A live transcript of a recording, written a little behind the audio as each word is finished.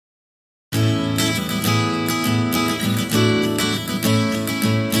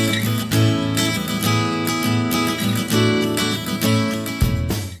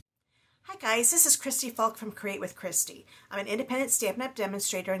guys, this is Christy Fulk from Create with Christy. I'm an independent Stampin' Up!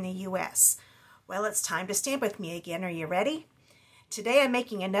 Demonstrator in the U.S. Well, it's time to stamp with me again. Are you ready? Today I'm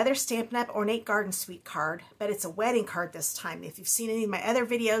making another Stampin' Up! Ornate Garden Suite card, but it's a wedding card this time. If you've seen any of my other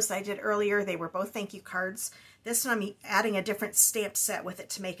videos that I did earlier, they were both thank you cards. This one I'm adding a different stamp set with it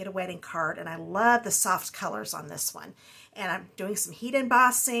to make it a wedding card, and I love the soft colors on this one. And I'm doing some heat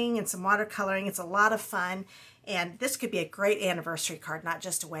embossing and some watercoloring. It's a lot of fun, and this could be a great anniversary card, not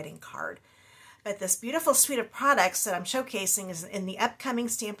just a wedding card. But this beautiful suite of products that I'm showcasing is in the upcoming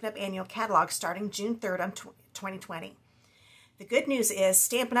Stampin' Up! Annual Catalog starting June 3rd on 2020. The good news is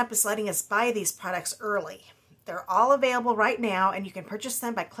Stampin' Up! Is letting us buy these products early. They're all available right now, and you can purchase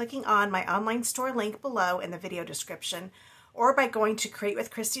them by clicking on my online store link below in the video description, or by going to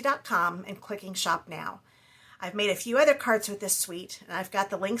createwithchristy.com and clicking Shop Now. I've made a few other cards with this suite, and I've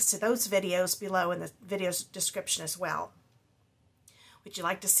got the links to those videos below in the video's description as well. Would you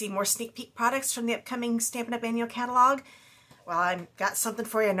like to see more sneak peek products from the upcoming Stampin' Up! Annual Catalog? Well, I've got something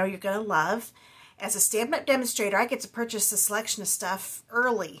for you I know you're going to love. As a Stampin' Up! Demonstrator, I get to purchase a selection of stuff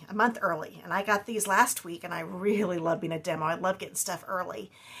early, a month early, and I got these last week, and I really love being a demo. I love getting stuff early.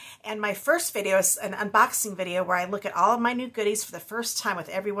 And my first video is an unboxing video where I look at all of my new goodies for the first time with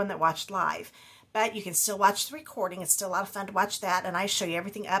everyone that watched live. But you can still watch the recording. It's still a lot of fun to watch that, and I show you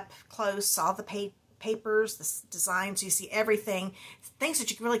everything up close, all the papers, the designs, you see everything, things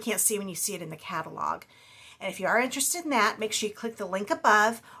that you really can't see when you see it in the catalog. And if you are interested in that, make sure you click the link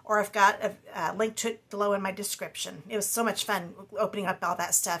above, or I've got a link to it below in my description. It was so much fun opening up all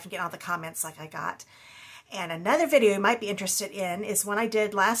that stuff and getting all the comments like I got. And another video you might be interested in is one I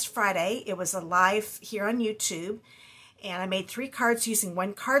did last Friday. It was a live here on YouTube, and I made 3 cards using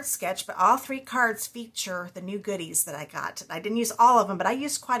one card sketch, but all 3 cards feature the new goodies that I got. I didn't use all of them, but I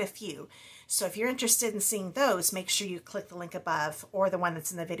used quite a few. So if you're interested in seeing those, make sure you click the link above or the one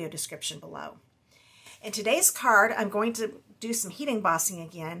that's in the video description below. In today's card, I'm going to do some heat embossing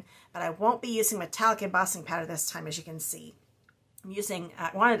again, but I won't be using metallic embossing powder this time, as you can see.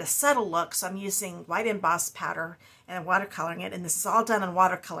 I wanted a subtle look, so I'm using white emboss powder and I'm watercoloring it, and this is all done on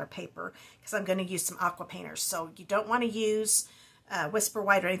watercolor paper because I'm going to use some aqua painters. So you don't want to use Whisper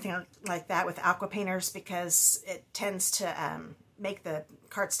White or anything like that with aqua painters because it tends to make the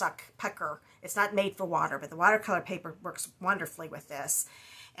cardstock pucker. It's not made for water, but the watercolor paper works wonderfully with this.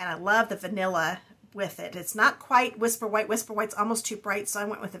 And I love the vanilla with it. It's not quite Whisper White. Whisper White's almost too bright, so I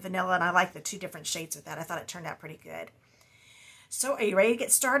went with the vanilla, and I like the 2 different shades of that. I thought it turned out pretty good. So are you ready to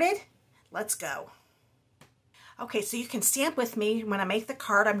get started? Let's go. Okay, so you can stamp with me. When I make the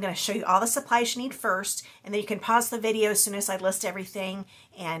card, I'm going to show you all the supplies you need first, and then you can pause the video as soon as I list everything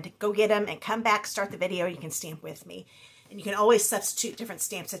and go get them and come back, start the video, and you can stamp with me. And you can always substitute different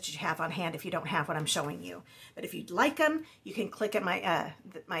stamps that you have on hand if you don't have what I'm showing you. But if you'd like them, you can click at my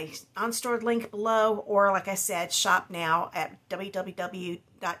on-store link below, or like I said, shop now at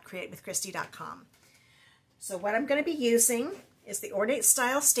www.createwithchristy.com. So what I'm going to be using is the Ornate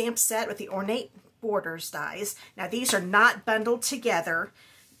Style stamp set with the Ornate Borders Dies. Now these are not bundled together.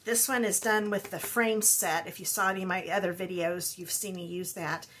 This one is done with the frame set. If you saw any of my other videos, you've seen me use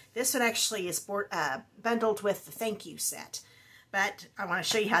that. This one actually is bundled with the thank you set. But I want to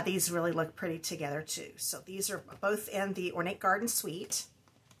show you how these really look pretty together too. So these are both in the Ornate Garden Suite.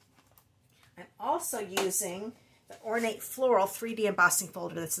 I'm also using the Ornate Floral 3D embossing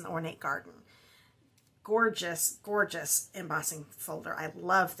folder that's in the Ornate Garden. Gorgeous, gorgeous embossing folder. I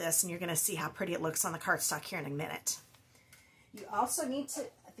love this, and you're going to see how pretty it looks on the cardstock here in a minute. You also need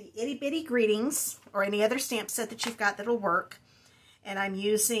the Itty Bitty Greetings, or any other stamp set that you've got that'll work. And I'm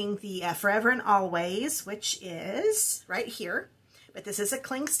using the Forever and Always, which is right here. But this is a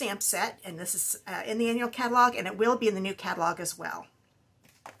cling stamp set, and this is in the annual catalog, and it will be in the new catalog as well.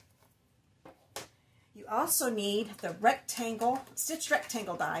 You also need the stitched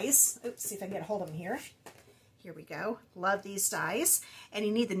rectangle dies. Oops, see if I can get a hold of them here. Here we go. Love these dies. And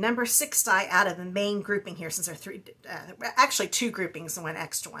you need the number 6 die out of the main grouping here, since there are actually 2 groupings and 1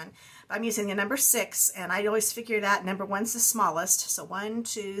 extra one. But I'm using the number 6, and I always figure that number 1's the smallest. So 1,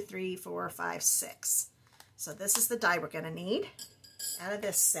 2, 3, 4, 5, 6. So this is the die we're going to need out of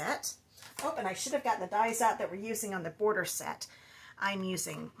this set. Oh, and I should have gotten the dies out that we're using on the border set. I'm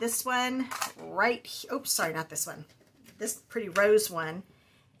using this one right here. Oops, sorry, not this one. This pretty rose one,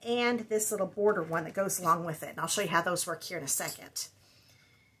 and this little border one that goes along with it. And I'll show you how those work here in a second.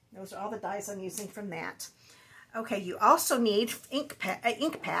 Those are all the dies I'm using from that. Okay, you also need ink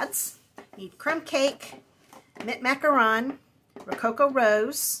pads. You need crumb cake, mint macaron, rococo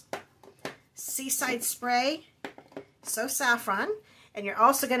rose, seaside spray, so saffron, and you're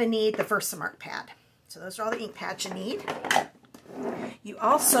also going to need the Versamark pad. So those are all the ink pads you need. You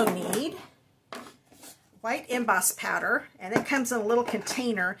also need white emboss powder, and it comes in a little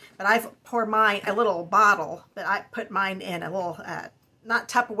container, but I've poured mine, a little bottle, but I put mine in a little, not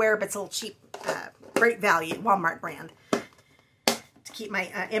Tupperware, but it's a little cheap, great value, Walmart brand, to keep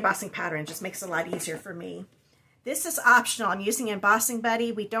my embossing powder in. Just makes it a lot easier for me. This is optional. I'm using Embossing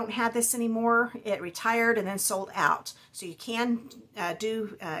Buddy. We don't have this anymore. It retired and then sold out. So you can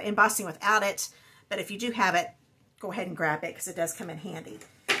do embossing without it, but if you do have it, go ahead and grab it because it does come in handy.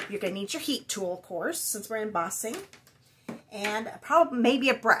 You're going to need your heat tool, of course, since we're embossing, and probably maybe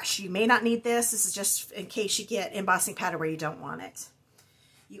a brush. You may not need this. This is just in case you get embossing powder where you don't want it.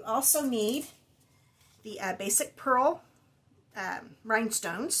 You also need the basic pearl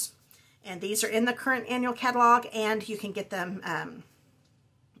rhinestones, and these are in the current annual catalog, and you can get them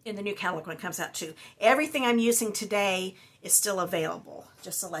in the new catalog when it comes out too. Everything I'm using today is still available,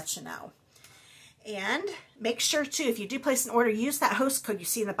 just to let you know. And make sure too, if you do place an order, use that host code you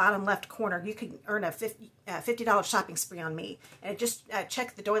see in the bottom left corner. You can earn a $50 shopping spree on me. And just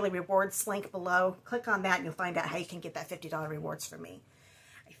check the Doily Rewards link below. Click on that and you'll find out how you can get that $50 rewards from me.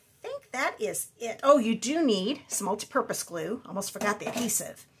 I think that is it. Oh, you do need some multi-purpose glue. Almost forgot the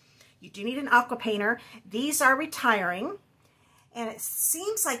adhesive. You do need an aqua painter. These are retiring. And it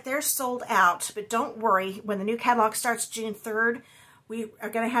seems like they're sold out, but don't worry. When the new catalog starts June 3rd, we are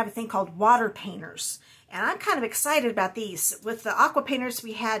going to have a thing called water painters. And I'm kind of excited about these. With the aqua painters,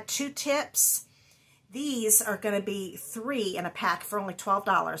 we had 2 tips. These are going to be 3 in a pack for only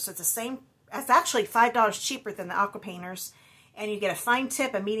 $12. So it's the same, it's actually $5 cheaper than the aqua painters. And you get a fine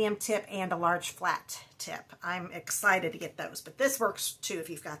tip, a medium tip, and a large flat tip. I'm excited to get those. But this works too if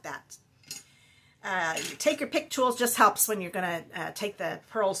you've got that. You take your pick tools, just helps when you're going to take the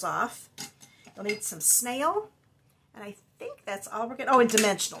pearls off. You'll need some snail. And I think that's all we're going to... Oh, and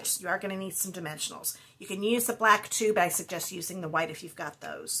dimensionals. You are going to need some dimensionals. You can use the black too, but I suggest using the white if you've got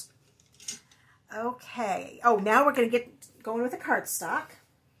those. Okay. Oh, now we're going to get going with the cardstock.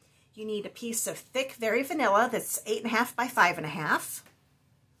 You need a piece of thick Very Vanilla that's 8.5 by 5.5.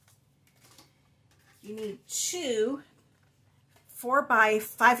 You need 2 4 by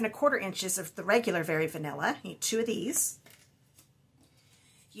 5.25 inches of the regular Very Vanilla. You need 2 of these.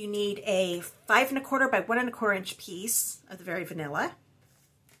 You need a 5.25 by 1.25 inch piece of the Very Vanilla.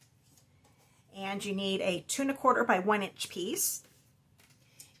 And you need a 2.25 by 1 inch piece.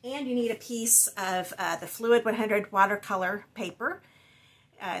 And you need a piece of the Fluid 100 watercolor paper.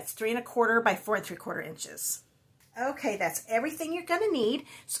 It's 3.25 by 4.75 inches. Okay, that's everything you're going to need.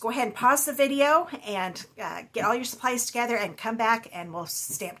 So go ahead and pause the video and get all your supplies together and come back and we'll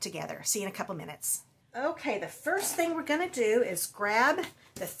stamp together. See you in a couple minutes. Okay, the first thing we're going to do is grab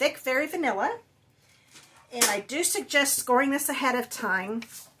the thick Very Vanilla. And I do suggest scoring this ahead of time.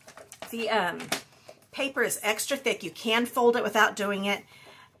 The paper is extra thick. You can fold it without doing it.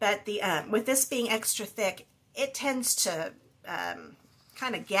 But the with this being extra thick, it tends to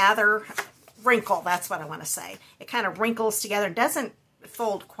kind of wrinkle, that's what I want to say. It kind of wrinkles together and doesn't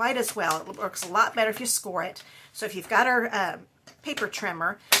fold quite as well. It works a lot better if you score it. So if you've got our paper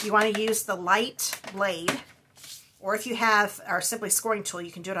trimmer, you want to use the light blade, or if you have our Simply scoring tool,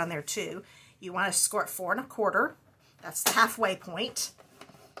 you can do it on there too. You want to score it 4.25. That's the halfway point.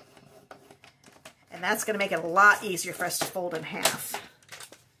 And that's going to make it a lot easier for us to fold in half.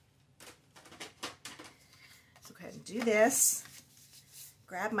 So go ahead and do this.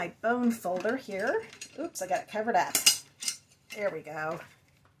 Grab my bone folder here. Oops, I got it covered up. There we go.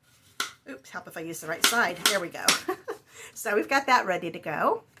 Oops, help if I use the right side. There we go. So we've got that ready to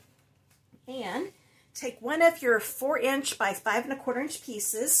go. And take one of your 4 inch by 5.25 inch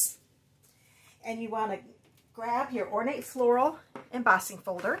pieces, and you want to grab your Ornate Floral embossing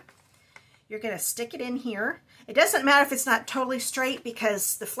folder. You're going to stick it in here. It doesn't matter if it's not totally straight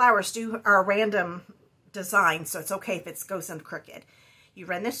because the flowers are a random design, so it's okay if it goes in crooked. You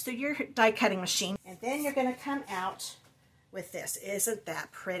run this through your die cutting machine, and then you're going to come out with this. Isn't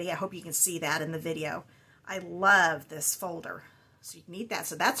that pretty? I hope you can see that in the video. I love this folder. So you need that.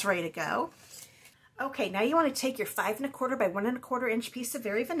 So that's ready to go. Okay, now you want to take your 5.25 by 1.25 inch piece of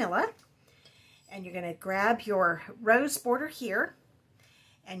Very Vanilla, and you're going to grab your rose border here,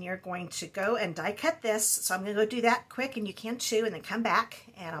 and you're going to go and die cut this. So I'm going to go do that quick, and you can too, and then come back,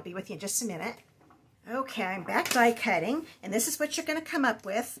 and I'll be with you in just a minute. Okay, I'm back die cutting, and this is what you're going to come up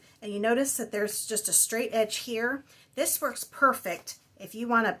with. And you notice that there's just a straight edge here. This works perfect if you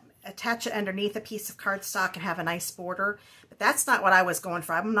want to attach it underneath a piece of cardstock and have a nice border. But that's not what I was going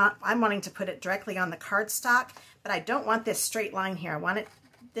for. I'm wanting to put it directly on the cardstock, but I don't want this straight line here. I want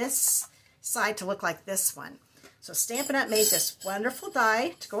this side to look like this one. So Stampin' Up! Made this wonderful die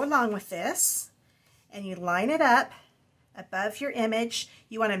to go along with this, and you line it up above your image.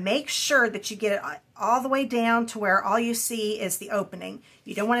 You want to make sure that you get it all the way down to where all you see is the opening.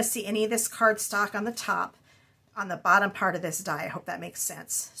 You don't want to see any of this cardstock on the top, on the bottom part of this die. I hope that makes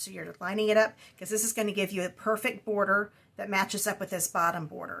sense. So you're lining it up because this is going to give you a perfect border that matches up with this bottom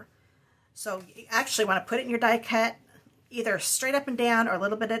border. So you actually want to put it in your die cut either straight up and down or a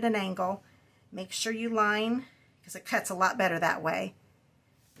little bit at an angle. Make sure you line because it cuts a lot better that way.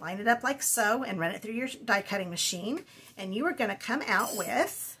 Line it up like so and run it through your die cutting machine, and you are going to come out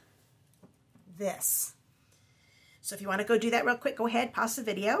with this. So if you want to go do that real quick, go ahead, pause the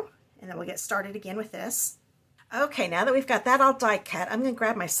video, and then we'll get started again with this. Okay, now that we've got that all die cut, I'm going to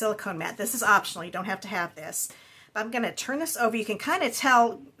grab my silicone mat. This is optional, you don't have to have this. But I'm going to turn this over. You can kind of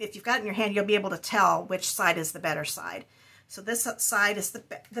tell, if you've got it in your hand, you'll be able to tell which side is the better side. So this side is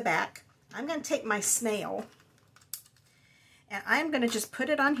the back. I'm going to take my snail, and I'm going to just put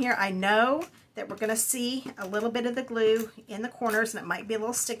it on here. I know that we're going to see a little bit of the glue in the corners, and it might be a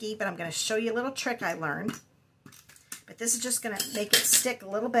little sticky, but I'm going to show you a little trick I learned. But this is just going to make it stick a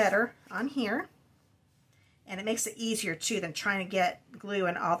little better on here. And it makes it easier, too, than trying to get glue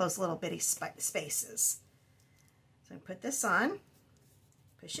in all those little bitty spaces. So I put this on,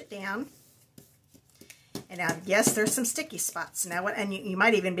 push it down. And now, yes, there's some sticky spots. Now, and you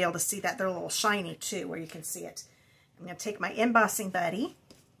might even be able to see that they're a little shiny, too, where you can see it. I'm going to take my embossing buddy,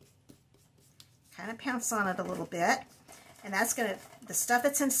 kind of pounce on it a little bit, and that's going to, the stuff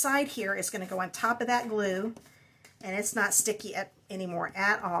that's inside here is going to go on top of that glue, and it's not sticky anymore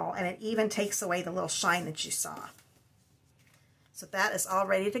at all, and it even takes away the little shine that you saw. So that is all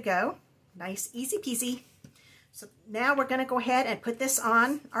ready to go. Nice, easy peasy. So now we're going to go ahead and put this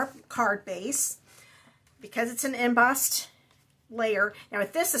on our card base because it's an embossed layer. Now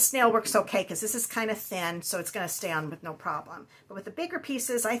with this, the snail works okay because this is kind of thin, so it's going to stay on with no problem. But with the bigger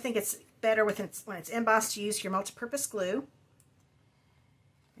pieces, I think it's better when it's embossed to use your multi-purpose glue.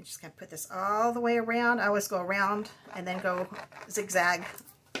 I'm just going to put this all the way around. I always go around and then go zigzag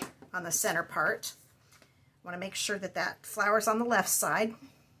on the center part. I want to make sure that that flower's on the left side.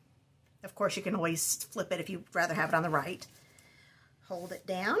 Of course, you can always flip it if you'd rather have it on the right. Hold it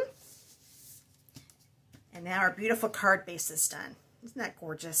down. And now our beautiful card base is done. Isn't that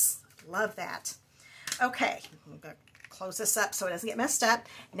gorgeous? Love that. Okay, I'm going to close this up so it doesn't get messed up.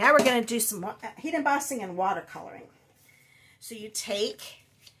 Now we're going to do some heat embossing and watercoloring. So you take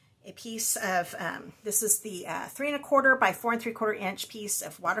a piece of, this is the 3 1/4 by 4 3/4 inch piece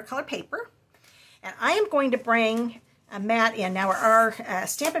of watercolor paper. And I am going to bring a mat in. Now our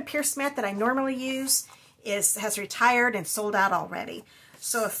Stampin' Pierce mat that I normally use has retired and sold out already.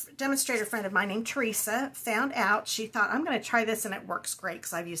 So a demonstrator friend of mine named Teresa found out, she thought, I'm going to try this, and it works great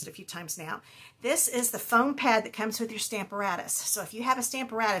because I've used it a few times now. This is the foam pad that comes with your Stamparatus. So if you have a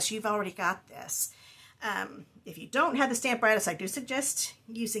Stamparatus, you've already got this. If you don't have the Stamparatus, I do suggest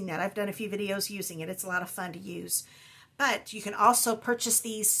using that. I've done a few videos using it. It's a lot of fun to use. But you can also purchase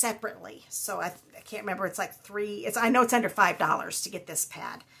these separately. So I can't remember, it's like I know it's under $5 to get this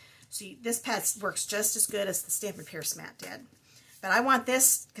pad. So this pad works just as good as the Stampin' Pierce mat did. But I want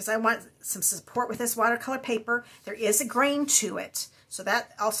this because I want some support with this watercolor paper. There is a grain to it. So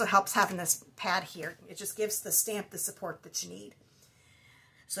that also helps having this pad here. It just gives the stamp the support that you need.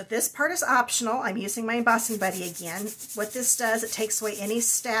 So this part is optional. I'm using my embossing buddy again. What this does, it takes away any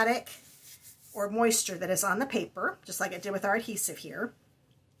static or moisture that is on the paper, just like it did with our adhesive here.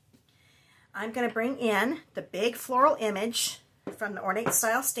 I'm going to bring in the big floral image from the Ornate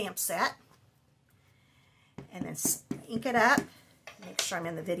Style stamp set, and then ink it up. Make sure I'm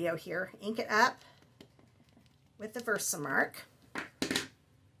in the video here. Ink it up with the Versamark. And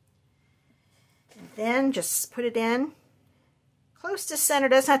then just put it in close to center. It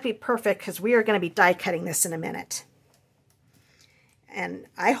doesn't have to be perfect because we are going to be die cutting this in a minute. And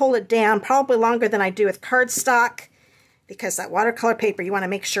I hold it down probably longer than I do with cardstock because that watercolor paper, you want to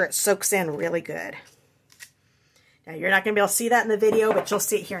make sure it soaks in really good. Now you're not going to be able to see that in the video, but you'll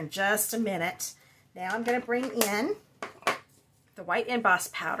see it here in just a minute. Now I'm going to bring in the white emboss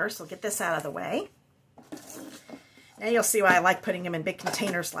powder, so we'll get this out of the way. Now you'll see why I like putting them in big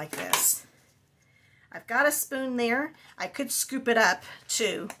containers like this. I've got a spoon there. I could scoop it up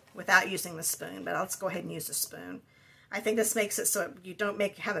too without using the spoon, but let's go ahead and use the spoon. I think this makes it so you don't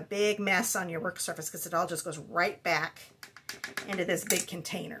have a big mess on your work surface because it all just goes right back into this big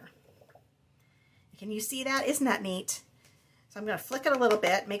container. Can you see that? Isn't that neat? So I'm going to flick it a little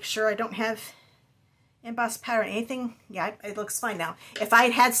bit, make sure I don't have embossed powder or anything. Yeah, it looks fine now. If I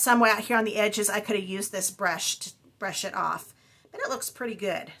had some out here on the edges, I could have used this brush to brush it off. But it looks pretty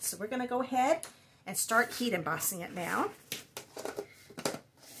good. So we're going to go ahead and start heat embossing it now.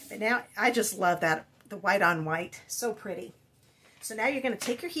 But now, I just love that the white on white. So pretty. So now you're going to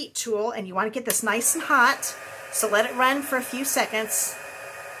take your heat tool and you want to get this nice and hot. So let it run for a few seconds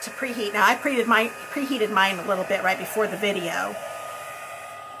to preheat. Now I preheated mine a little bit right before the video.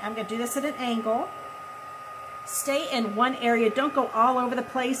 I'm going to do this at an angle. Stay in one area. Don't go all over the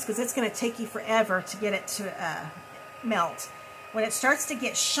place because it's going to take you forever to get it to melt. When it starts to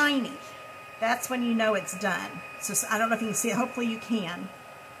get shiny, that's when you know it's done. So I don't know if you can see it. Hopefully you can.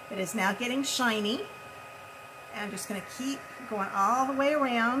 It is now getting shiny. And I'm just going to keep going all the way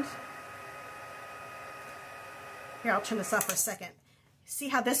around. Here, I'll turn this off for a second. See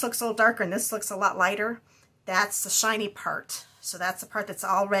how this looks a little darker and this looks a lot lighter? That's the shiny part. So that's the part that's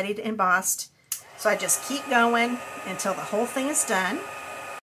all ready to emboss. So I just keep going until the whole thing is done.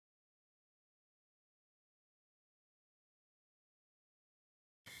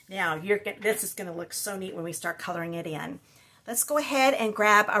 Now, this is going to look so neat when we start coloring it in. Let's go ahead and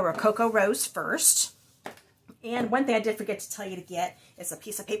grab our Rococo Rose first. And one thing I did forget to tell you to get is a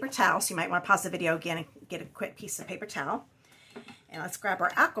piece of paper towel. So you might want to pause the video again and get a quick piece of paper towel. And let's grab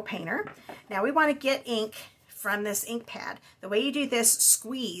our aqua painter. Now we want to get ink from this ink pad. The way you do this,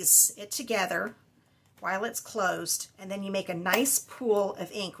 squeeze it together while it's closed, and then you make a nice pool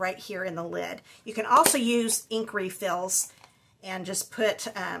of ink right here in the lid. You can also use ink refills and just put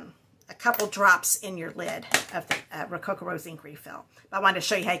a couple drops in your lid of the Rococo Rose ink refill. But I wanted to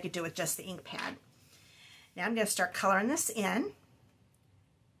show you how you could do it with just the ink pad. Now I'm going to start coloring this in.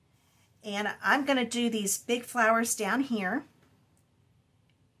 And I'm going to do these big flowers down here.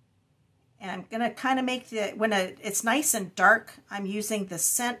 And I'm going to kind of make when it's nice and dark, I'm using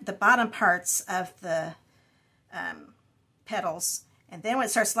the bottom parts of the petals. And then when it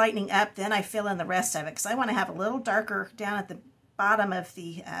starts lightening up, then I fill in the rest of it because I want to have a little darker down at the bottom of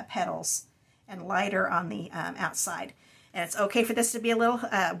the petals and lighter on the outside. And it's okay for this to be a little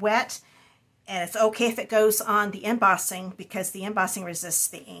wet. And it's okay if it goes on the embossing because the embossing resists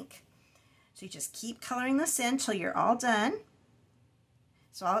the ink. So you just keep coloring this in until you're all done.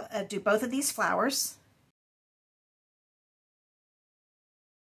 So I'll do both of these flowers.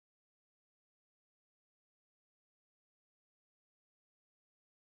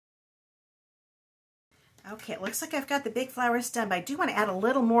 Okay, it looks like I've got the big flowers done, but I do want to add a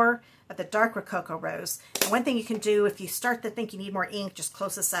little more of the dark Rococo Rose. And one thing you can do, if you start to think you need more ink, just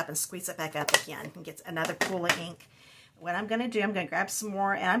close this up and squeeze it back up again and get another pool of ink. What I'm going to do, I'm going to grab some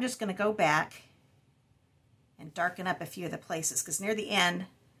more, and I'm just going to go back and darken up a few of the places, because near the end,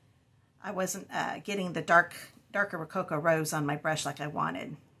 I wasn't getting the darker Rococo Rose on my brush like I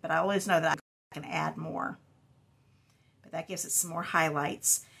wanted. But I always know that I can add more. But that gives it some more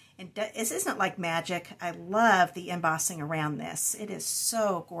highlights. And this isn't like magic. I love the embossing around this. It is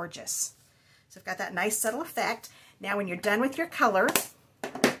so gorgeous. So I've got that nice subtle effect. Now when you're done with your color,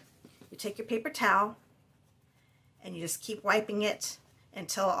 you take your paper towel and you just keep wiping it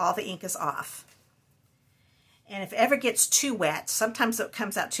until all the ink is off. And if it ever gets too wet, sometimes it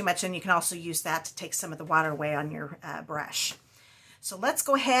comes out too much, and you can also use that to take some of the water away on your brush. So let's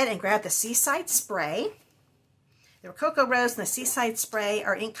go ahead and grab the Seaside Spray. The Rococo Rose and the Seaside Spray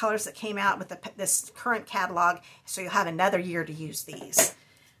are ink colors that came out with this current catalog, so you'll have another year to use these.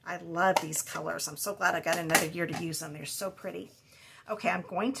 I love these colors. I'm so glad I got another year to use them. They're so pretty. Okay, I'm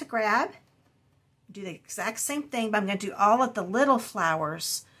going to do the exact same thing, but I'm going to do all of the little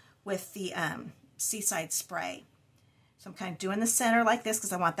flowers with the Seaside Spray. So I'm kind of doing the center like this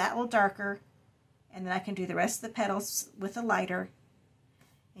because I want that a little darker, and then I can do the rest of the petals with a lighter,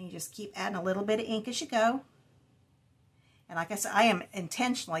 and you just keep adding a little bit of ink as you go. And like I said, I am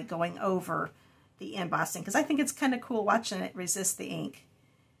intentionally going over the embossing because I think it's kind of cool watching it resist the ink.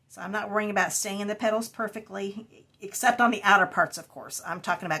 So I'm not worrying about staying in the petals perfectly, except on the outer parts, of course. I'm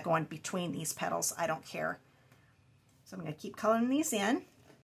talking about going between these petals. I don't care. So I'm going to keep coloring these in.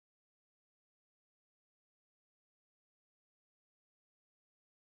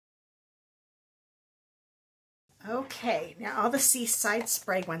 Okay, now all the Seaside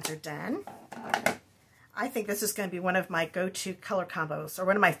Spray ones are done. I think this is going to be one of my go-to color combos, or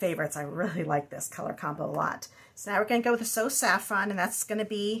one of my favorites. I really like this color combo a lot. So now we're going to go with the So Saffron, and that's going to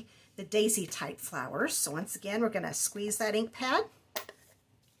be the daisy type flowers. So once again, we're going to squeeze that ink pad,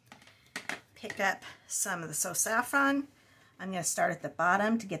 pick up some of the So Saffron. I'm going to start at the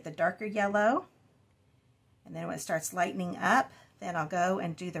bottom to get the darker yellow, and then when it starts lightening up, then I'll go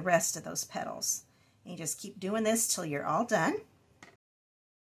and do the rest of those petals. And you just keep doing this till you're all done.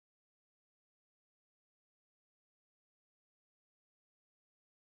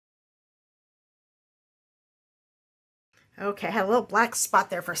 Okay, I had a little black spot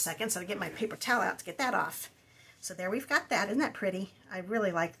there for a second, so I get my paper towel out to get that off. So there we've got that. Isn't that pretty? I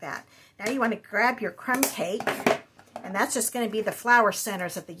really like that. Now you want to grab your crumb cake, and that's just going to be the flower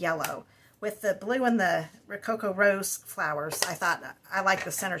centers of the yellow. With the blue and the Rococo Rose flowers, I thought I like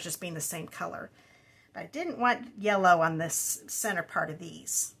the centers just being the same color. But I didn't want yellow on this center part of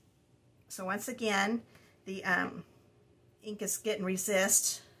these. So once again, the ink is getting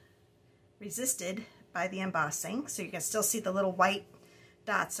resisted by the embossing. So you can still see the little white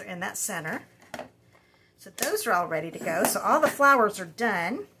dots are in that center. So those are all ready to go. So all the flowers are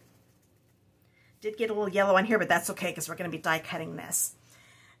done. Did get a little yellow on here, but that's okay because we're going to be die cutting this.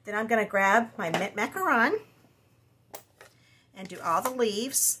 Then I'm going to grab my mint macaron and do all the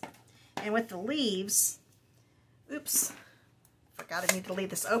leaves. And with the leaves, oops, forgot I need to leave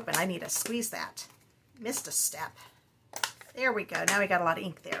this open. I need to squeeze that. Missed a step. There we go. Now we got a lot of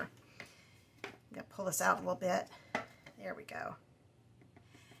ink there. I'm going to pull this out a little bit. There we go.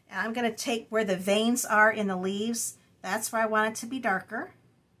 And I'm going to take where the veins are in the leaves. That's where I want it to be darker.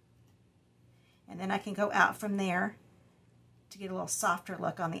 And then I can go out from there to get a little softer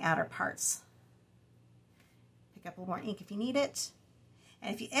look on the outer parts. Pick up a little more ink if you need it.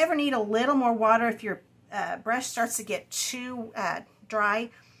 And if you ever need a little more water, if your brush starts to get too dry,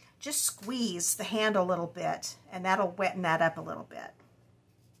 just squeeze the handle a little bit, and that'll weten that up a little bit.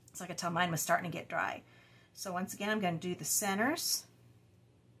 So I could tell mine was starting to get dry. So once again, I'm going to do the centers.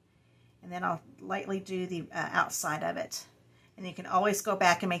 And then I'll lightly do the outside of it. And you can always go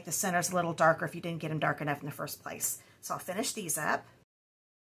back and make the centers a little darker if you didn't get them dark enough in the first place. So I'll finish these up.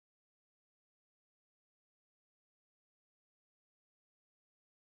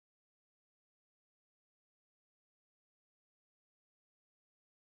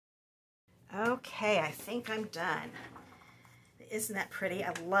 Okay, I think I'm done. Isn't that pretty?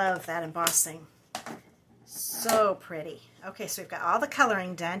 I love that embossing. So pretty. Okay, so we've got all the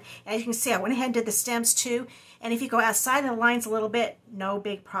coloring done. As you can see, I went ahead and did the stems too. And if you go outside the lines a little bit, no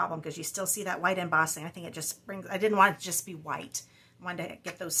big problem because you still see that white embossing. I think it just brings, I didn't want it to just be white. I wanted to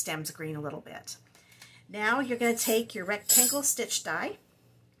get those stems green a little bit. Now you're going to take your rectangle stitch die,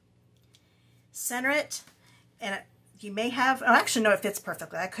 center it, and you may have, oh actually no, it fits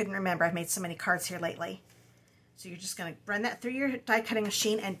perfectly. I couldn't remember. I've made so many cards here lately. So you're just going to run that through your die cutting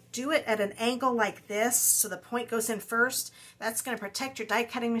machine and do it at an angle like this so the point goes in first. That's going to protect your die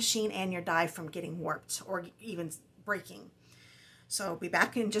cutting machine and your die from getting warped or even breaking. So I'll be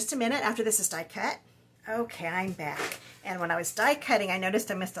back in just a minute after this is die cut. Okay, I'm back. And when I was die cutting, I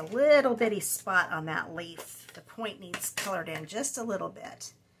noticed I missed a little bitty spot on that leaf. The point needs colored in just a little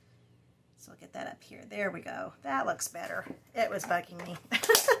bit. So I'll get that up here. There we go. That looks better. It was bugging me.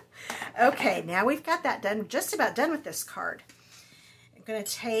 Okay, now we've got that done, just about done with this card. I'm going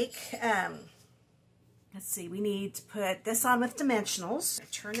to take, let's see, we need to put this on with dimensionals.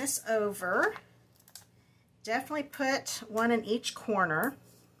 Turn this over. Definitely put one in each corner,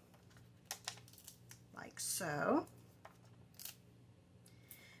 like so.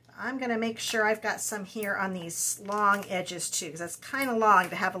 I'm going to make sure I've got some here on these long edges too, because that's kind of long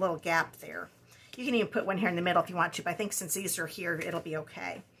to have a little gap there. You can even put one here in the middle if you want to, but I think since these are here, it'll be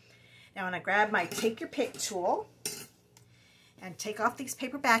okay. Now when I grab my Take Your Pick tool and take off these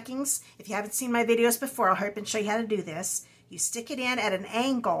paper backings, if you haven't seen my videos before, I'll hurry up and show you how to do this. You stick it in at an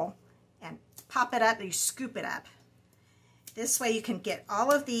angle and pop it up, and you scoop it up. This way you can get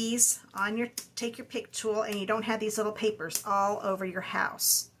all of these on your Take Your Pick tool and you don't have these little papers all over your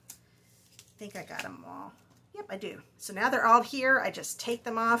house. I think I got them all. Yep, I do. So now they're all here. I just take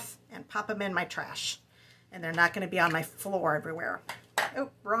them off and pop them in my trash. And they're not going to be on my floor everywhere. Oh,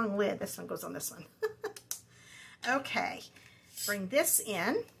 wrong lid. This one goes on this one. Okay, bring this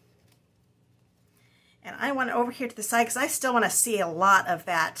in. And I want it over here to the side because I still want to see a lot of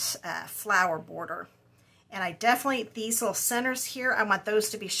that flower border. And I definitely, these little centers here, I want those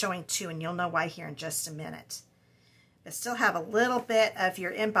to be showing too, and you'll know why here in just a minute. But still have a little bit of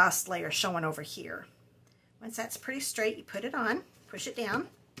your embossed layer showing over here. Once that's pretty straight, you put it on, push it down.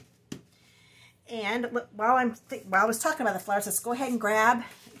 And while I was talking about the flowers, let's go ahead and grab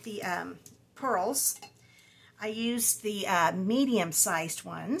the pearls. I used the medium-sized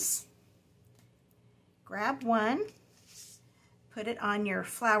ones. Grab one, put it on your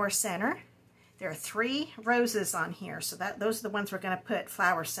flower center. There are 3 roses on here, so those are the ones we're going to put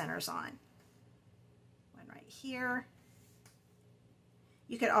flower centers on. One right here.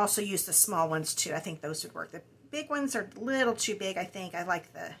 You could also use the small ones too. I think those would work. The big ones are a little too big, I think. I like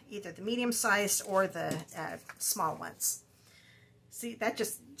either the medium-sized or the small ones. See, that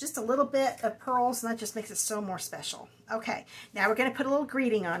just a little bit of pearls, and that just makes it so more special. Okay, now we're going to put a little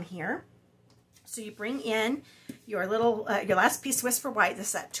greeting on here. So you bring in your little, your last piece of Whisper White. This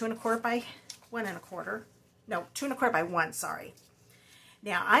is that 2¼ by 1¼ no, 2 1/4 by 1, sorry.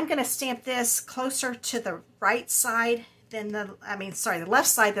 Now I'm going to stamp this closer to the right side than the left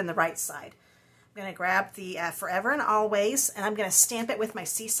side than the right side. I'm going to grab the Forever and Always, and I'm going to stamp it with my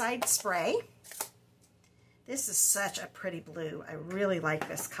Seaside spray. This is such a pretty blue. I really like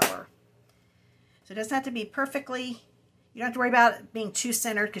this color. So it doesn't have to be perfectly, you don't have to worry about it being too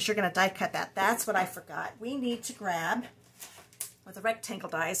centered because you're going to die cut that. That's what I forgot. We need to grab, with the rectangle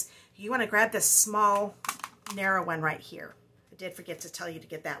dies, you want to grab this small, narrow one right here. I did forget to tell you to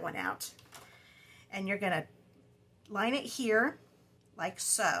get that one out. And you're going to line it here like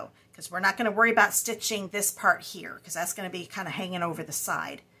so, because we're not going to worry about stitching this part here because that's going to be kind of hanging over the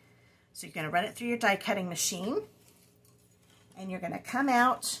side. So you're going to run it through your die cutting machine, and you're going to come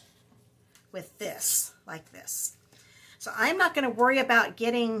out with this, like this. So I'm not going to worry about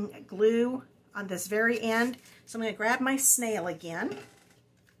getting glue on this very end, so I'm going to grab my snail again,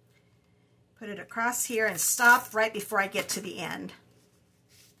 put it across here, and stop right before I get to the end.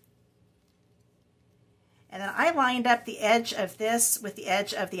 And then I lined up the edge of this with the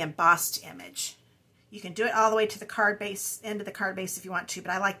edge of the embossed image. You can do it all the way to the card base, end of the card base if you want to,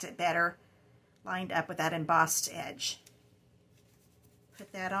 but I liked it better lined up with that embossed edge.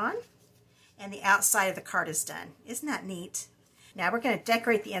 Put that on, and the outside of the card is done. Isn't that neat? Now we're going to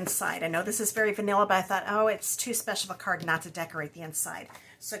decorate the inside. I know this is very vanilla, but I thought, oh, it's too special of a card not to decorate the inside.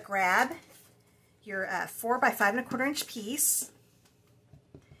 So grab your 4 by 5 1/4 inch piece,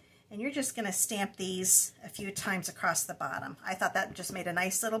 and you're just going to stamp these a few times across the bottom. I thought that just made a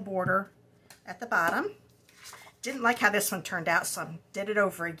nice little border at the bottom. Didn't like how this one turned out, so I did it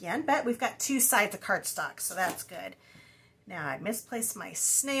over again, but we've got 2 sides of cardstock, so that's good. Now I misplaced my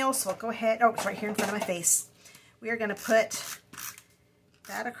snail, so I'll go ahead, oh, it's right here in front of my face. We are going to put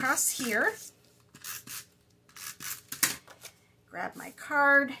that across here. Grab my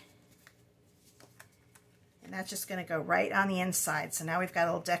card, and that's just going to go right on the inside. So now we've got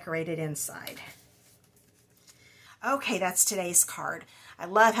a little decorated inside. Okay, that's today's card. I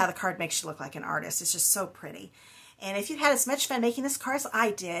love how the card makes you look like an artist. It's just so pretty. And if you had as much fun making this card as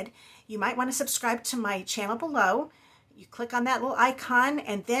I did, you might want to subscribe to my channel below. You click on that little icon,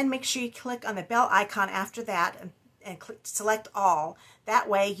 and then make sure you click on the bell icon after that and click select all. That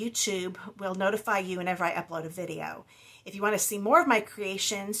way YouTube will notify you whenever I upload a video. If you want to see more of my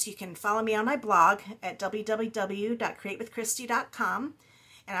creations, you can follow me on my blog at www.createwithchristy.com.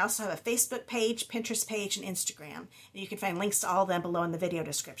 And I also have a Facebook page, Pinterest page, and Instagram. And you can find links to all of them below in the video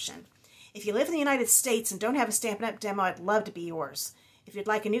description. If you live in the United States and don't have a Stampin' Up! Demo, I'd love to be yours. If you'd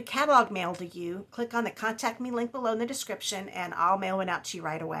like a new catalog mailed to you, click on the Contact Me link below in the description, and I'll mail one out to you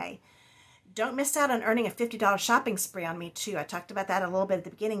right away. Don't miss out on earning a $50 shopping spree on me, too. I talked about that a little bit at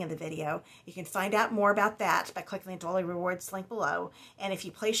the beginning of the video. You can find out more about that by clicking the Dolly Rewards link below. And if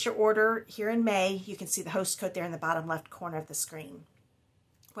you place your order here in May, you can see the host code there in the bottom left corner of the screen.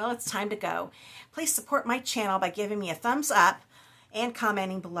 Well, it's time to go. Please support my channel by giving me a thumbs up and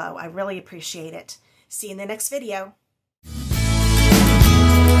commenting below. I really appreciate it. See you in the next video.